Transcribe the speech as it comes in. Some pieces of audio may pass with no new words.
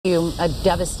A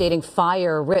devastating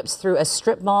fire rips through a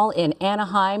strip mall in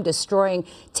Anaheim, destroying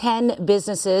 10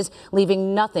 businesses,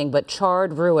 leaving nothing but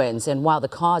charred ruins. And while the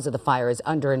cause of the fire is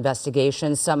under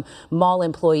investigation, some mall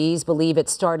employees believe it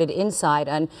started inside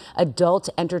an adult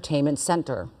entertainment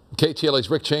center.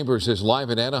 KTLA's Rick Chambers is live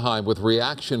in Anaheim with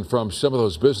reaction from some of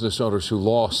those business owners who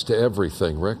lost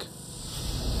everything. Rick?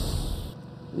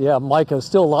 Yeah, Micah,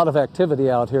 still a lot of activity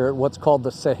out here at what's called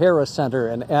the Sahara Center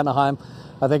in Anaheim.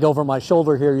 I think over my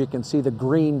shoulder here you can see the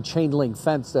green chain link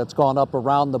fence that's gone up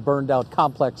around the burned out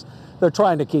complex. They're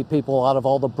trying to keep people out of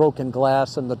all the broken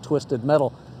glass and the twisted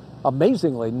metal.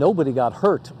 Amazingly, nobody got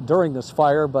hurt during this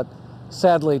fire, but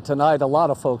sadly tonight a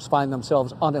lot of folks find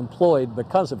themselves unemployed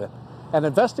because of it. And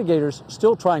investigators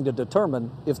still trying to determine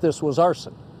if this was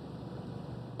arson.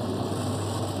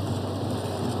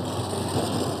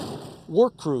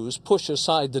 Work crews push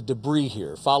aside the debris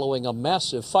here following a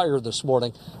massive fire this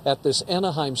morning at this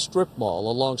Anaheim strip mall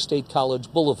along State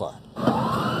College Boulevard.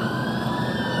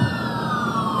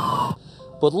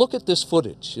 But look at this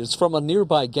footage. It's from a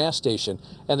nearby gas station,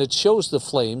 and it shows the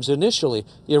flames initially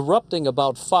erupting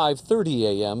about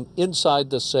 5:30 a.m. inside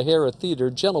the Sahara Theater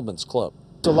Gentlemen's Club.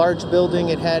 It's a large building.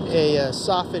 It had a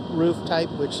soffit roof type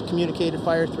which communicated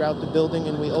fire throughout the building,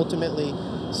 and we ultimately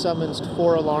summoned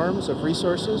 4 alarms of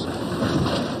resources.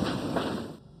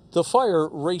 The fire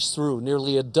raced through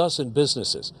nearly a dozen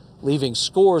businesses, leaving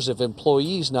scores of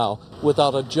employees now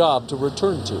without a job to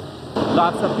return to.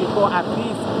 Lots of people, at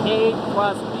least 8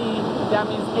 plus me, that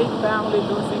means 8 families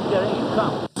losing their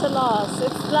income. It's a loss.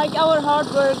 It's like our hard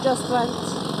work just went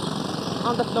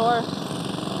on the floor.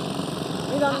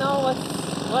 We don't know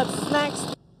what's next.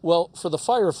 Well, for the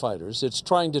firefighters, it's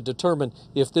trying to determine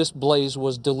if this blaze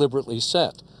was deliberately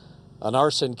set. An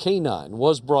arson canine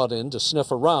was brought in to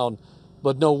sniff around,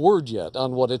 but no word yet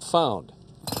on what it found.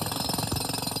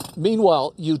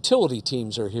 Meanwhile, utility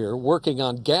teams are here working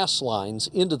on gas lines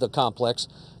into the complex,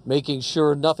 making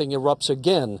sure nothing erupts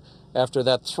again after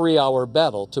that 3-hour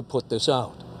battle to put this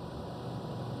out.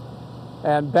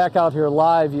 And back out here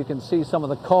live, you can see some of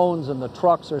the cones and the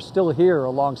trucks are still here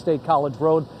along State College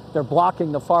Road. They're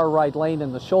blocking the far right lane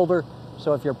in the shoulder.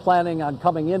 So if you're planning on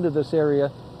coming into this area,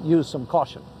 use some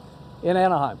caution. In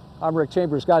Anaheim, I'm Rick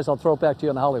Chambers. Guys, I'll throw it back to you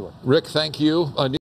in Hollywood. Rick, thank you.